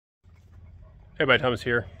Hey, everybody, Thomas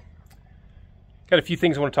here. Got a few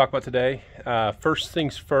things I want to talk about today. First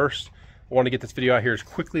things first, I want to get this video out here as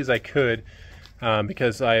quickly as I could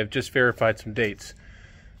because I have just verified some dates.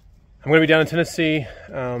 I'm going to be down in Tennessee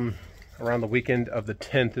around the weekend of the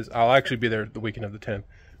 10th. I'll actually be there the weekend of the 10th.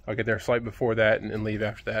 I'll get there a flight before that and leave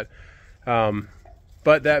after that.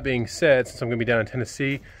 But that being said, since I'm going to be down in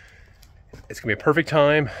Tennessee, it's going to be a perfect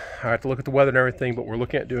time. I have to look at the weather and everything, but we're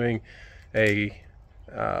looking at doing a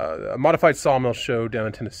modified sawmill show down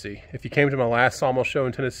in Tennessee. If you came to my last sawmill show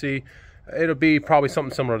in Tennessee, it'll be probably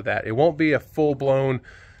something similar to that. It won't be a full-blown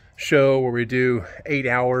show where we do 8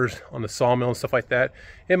 hours on the sawmill and stuff like that.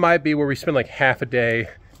 It might be where we spend like half a day,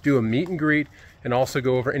 do a meet and greet, and also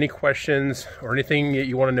go over any questions or anything that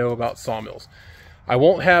you want to know about sawmills. I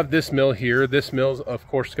won't have this mill here. This mill, of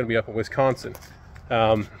course, is going to be up in Wisconsin.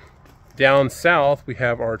 Down south, we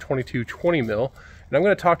have our 2220 mill. And I'm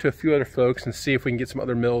going to talk to a few other folks and see if we can get some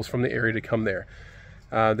other mills from the area to come there.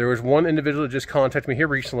 There was one individual that just contacted me here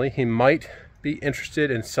recently. He might be interested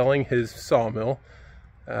in selling his sawmill.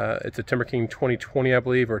 It's a Timber King 2020, I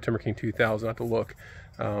believe, or a Timber King 2000. I have to look.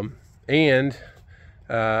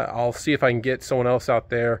 I'll see if I can get someone else out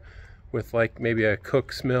there with like maybe a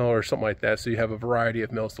Cook's mill or something like that, so you have a variety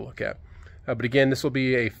of mills to look at. But again, this will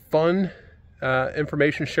be a fun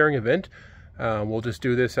information sharing event. We'll just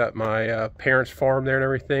do this at my parents' farm there and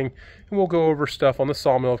everything, and we'll go over stuff on the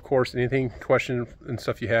sawmill, of course, anything, questions and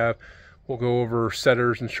stuff you have. We'll go over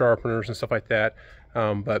setters and sharpeners and stuff like that.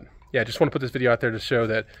 But yeah, just want to put this video out there to show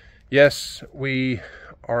that, yes, we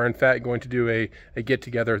are in fact going to do a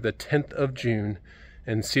get-together the 10th of June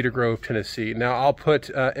in Cedar Grove, Tennessee. Now, I'll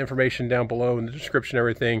put information down below in the description,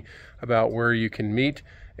 everything about where you can meet,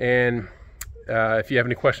 and if you have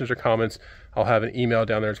any questions or comments, I'll have an email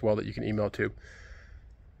down there as well that you can email to.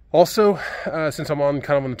 Also, since I'm on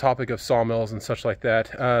the topic of sawmills and such like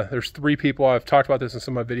that, there's 3 people. I've talked about this in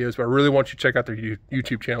some of my videos, but I really want you to check out their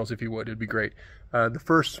YouTube channels if you would. It'd be great. The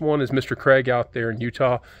first one is Mr. Craig out there in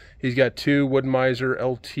Utah. He's got 2 Wood Miser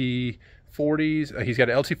LT40s. He's got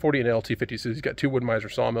an LT40 and an LT50, so he's got 2 Wood Miser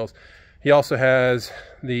sawmills. He also has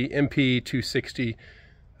the MP260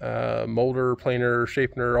 molder, planer,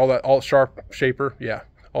 shapener, all sharp shaper, yeah,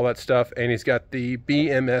 all that stuff. And he's got the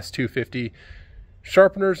BMS 250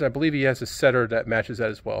 sharpeners. I believe he has a setter that matches that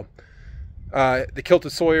as well. The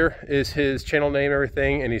Kilted Sawyer is his channel name,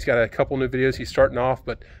 everything, and he's got a couple new videos. He's starting off,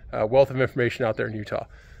 but wealth of information out there in Utah.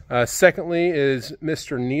 Secondly is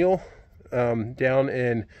Mr. Neal down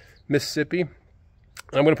in Mississippi.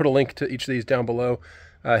 I'm going to put a link to each of these down below.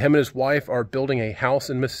 Him and his wife are building a house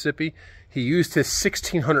in Mississippi. He used his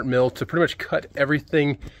 1600 mil to pretty much cut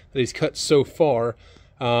everything that he's cut so far.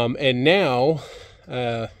 And now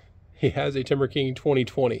he has a Timber King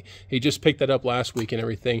 2020. He just picked that up last week and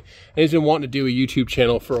everything. And he's been wanting to do a YouTube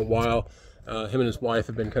channel for a while. Him and his wife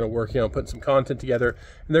have been kind of working on putting some content together.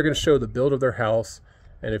 And they're going to show the build of their house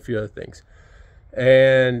and a few other things.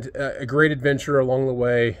 And a great adventure along the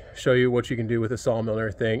way, show you what you can do with a sawmill and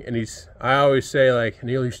everything. And I always say, like,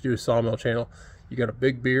 Neal, you should do a sawmill channel. You got a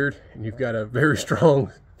big beard and you've got a very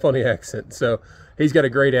strong, funny accent. So he's got a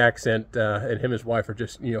great accent, and him and his wife are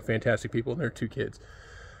just, fantastic people, and their 2 kids.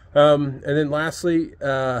 And then lastly,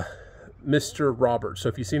 Mr. Roberts. So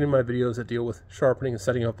if you've seen in my videos that deal with sharpening and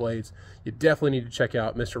setting up blades, you definitely need to check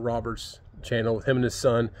out Mr. Roberts' channel with him and his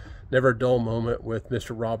son. Never a dull moment with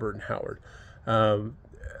Mr. Robert and Howard.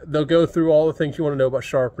 They'll go through all the things you want to know about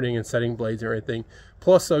sharpening and setting blades and everything.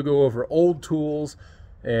 Plus, they'll go over old tools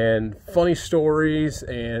and funny stories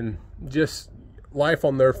and just life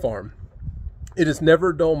on their farm. It is never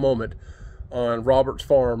a dull moment on Robert's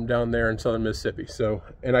farm down there in southern Mississippi. So,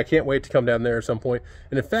 and I can't wait to come down there at some point.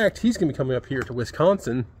 And in fact, he's going to be coming up here to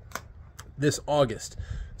Wisconsin this August.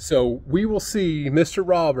 So we will see Mr.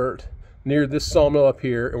 Robert near this sawmill up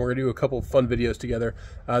here, and we're going to do a couple of fun videos together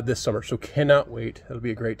this summer. So cannot wait. It'll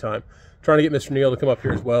be a great time. Trying to get Mr. Neal to come up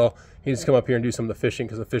here as well. He needs to come up here and do some of the fishing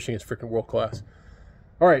because the fishing is freaking world class.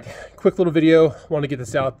 All right, quick little video. Want to get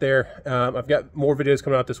this out there. I've got more videos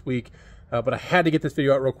coming out this week, but I had to get this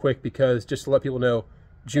video out real quick because just to let people know,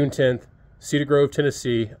 June 10th, Cedar Grove,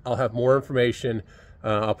 Tennessee. I'll have more information.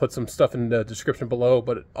 I'll put some stuff in the description below,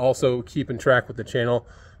 but also keep in track with the channel.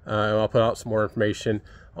 I'll put out some more information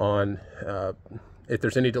on if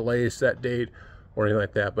there's any delays to that date or anything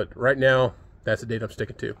like that. But right now, that's the date I'm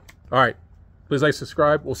sticking to. All right, please like,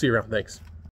 subscribe. We'll see you around. Thanks.